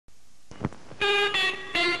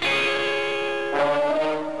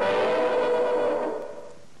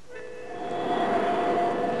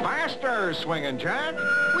Swingin' Jack.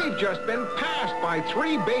 We've just been passed by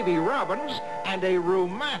 3 baby robins and a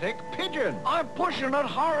rheumatic pigeon. I'm pushing it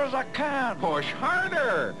hard as I can. Push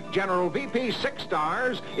harder. General VP 6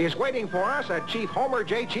 Stars is waiting for us at Chief Homer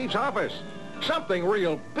J. Chief's office. Something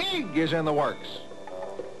real big is in the works.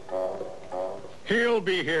 He'll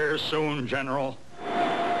be here soon, General.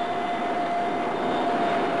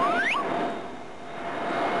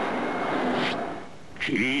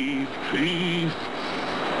 Chief.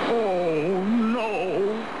 Oh,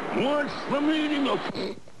 no. What's the meaning of...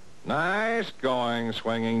 Nice going,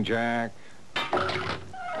 Swinging Jack. On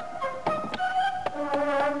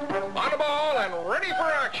the ball and ready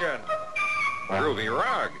for action. Groovy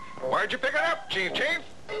Rug. Where'd you pick it up, Chief?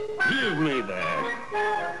 Give me that.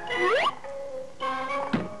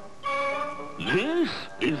 This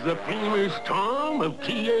is the famous Tom of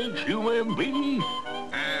THUMB?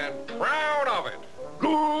 And proud of it.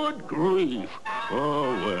 Good grief.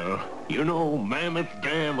 Oh, well, you know Mammoth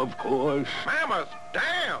Dam, of course. Mammoth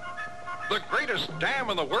Dam. The greatest dam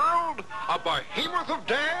in the world? A behemoth of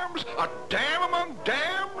dams? A dam among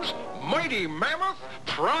dams? Mighty Mammoth?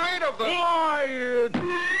 Pride of the... Quiet!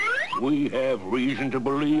 We have reason to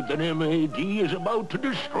believe that MAD is about to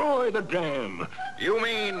destroy the dam. You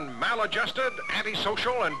mean maladjusted,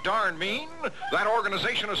 antisocial, and darn mean? That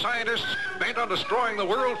organization of scientists bent on destroying the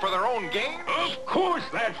world for their own gain? Of course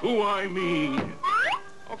that's who I mean.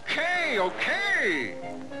 Okay.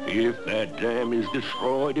 If that dam is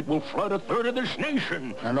destroyed, it will flood 1/3 of this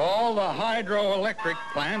nation. And all the hydroelectric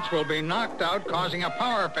plants will be knocked out, causing a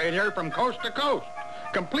power failure from coast to coast,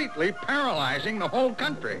 completely paralyzing the whole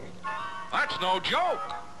country. That's no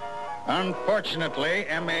joke. Unfortunately,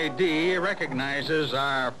 MAD recognizes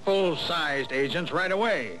our full-sized agents right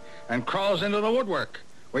away and crawls into the woodwork.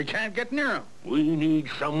 We can't get near him. We need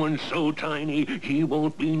someone so tiny he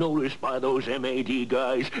won't be noticed by those MAD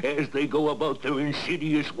guys as they go about their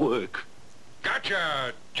insidious work.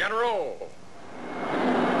 Gotcha, General.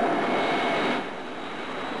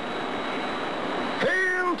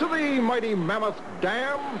 Hail to the mighty Mammoth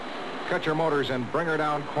Dam. Cut your motors and bring her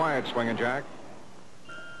down quiet, Swingin' Jack.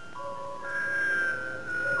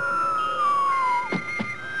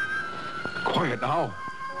 Quiet now.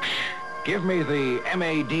 Give me the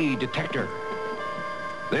MAD detector.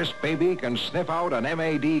 This baby can sniff out an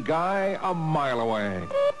MAD guy a mile away.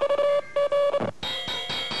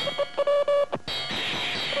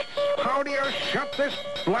 How do you shut this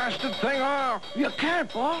blasted thing off? You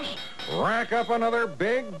can't, boss. Rack up another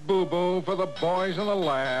big boo-boo for the boys in the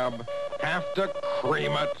lab. Have to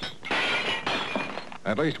cream it.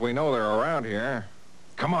 At least we know they're around here.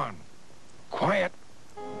 Come on. Quiet.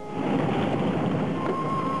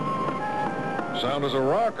 Sound as a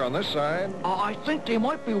rock on this side. I think they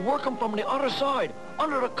might be working from the other side,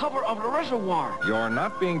 under the cover of the reservoir. You're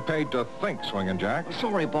not being paid to think, Swingin' Jack.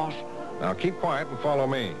 Sorry, boss. Now keep quiet and follow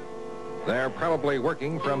me. They're probably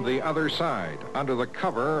working from the other side, under the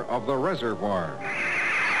cover of the reservoir.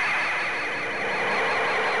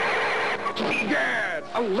 Gad!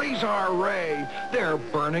 A laser ray! They're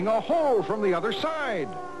burning a hole from the other side.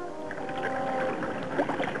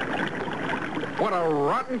 What a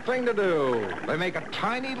rotten thing to do. They make a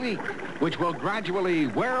tiny leak, which will gradually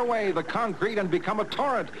wear away the concrete and become a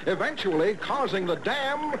torrent, eventually causing the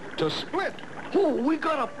dam to split. Oh, we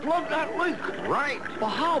gotta plug that leak. Right. Well,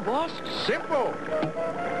 how, boss? Simple.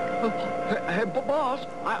 Hey, boss,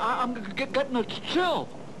 I'm getting it still.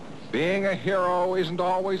 Being a hero isn't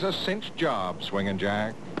always a cinch job, Swingin'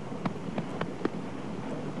 Jack.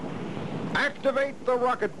 Activate the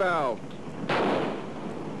rocket belt.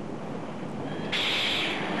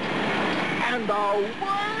 And away!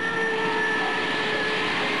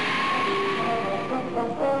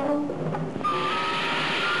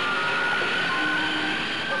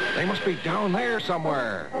 They must be down there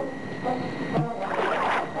somewhere.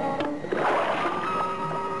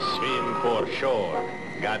 Swim for shore.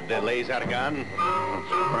 Got the laser gun?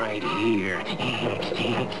 Right here.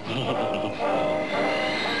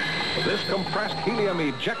 This compressed helium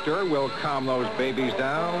ejector will calm those babies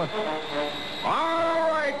down.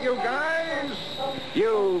 All right, you guys.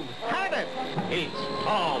 You've had it. It's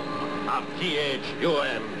Tom of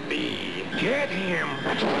THUMB. Get him.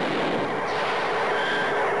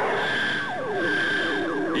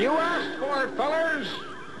 You asked for it, fellers.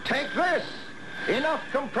 Take this. Enough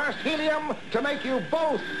compressed helium to make you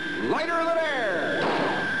both lighter than air.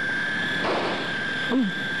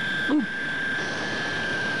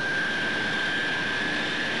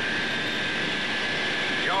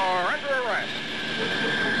 You're under arrest.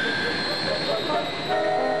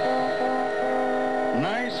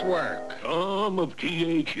 Nice work. Tom of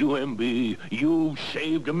THUMB, you've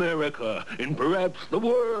saved America and perhaps the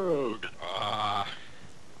world.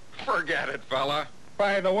 Forget it, fella.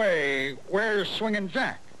 By the way, where's Swingin'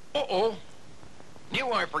 Jack? Uh-oh.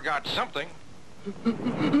 Knew I forgot something.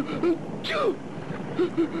 Choo!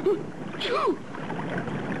 Choo!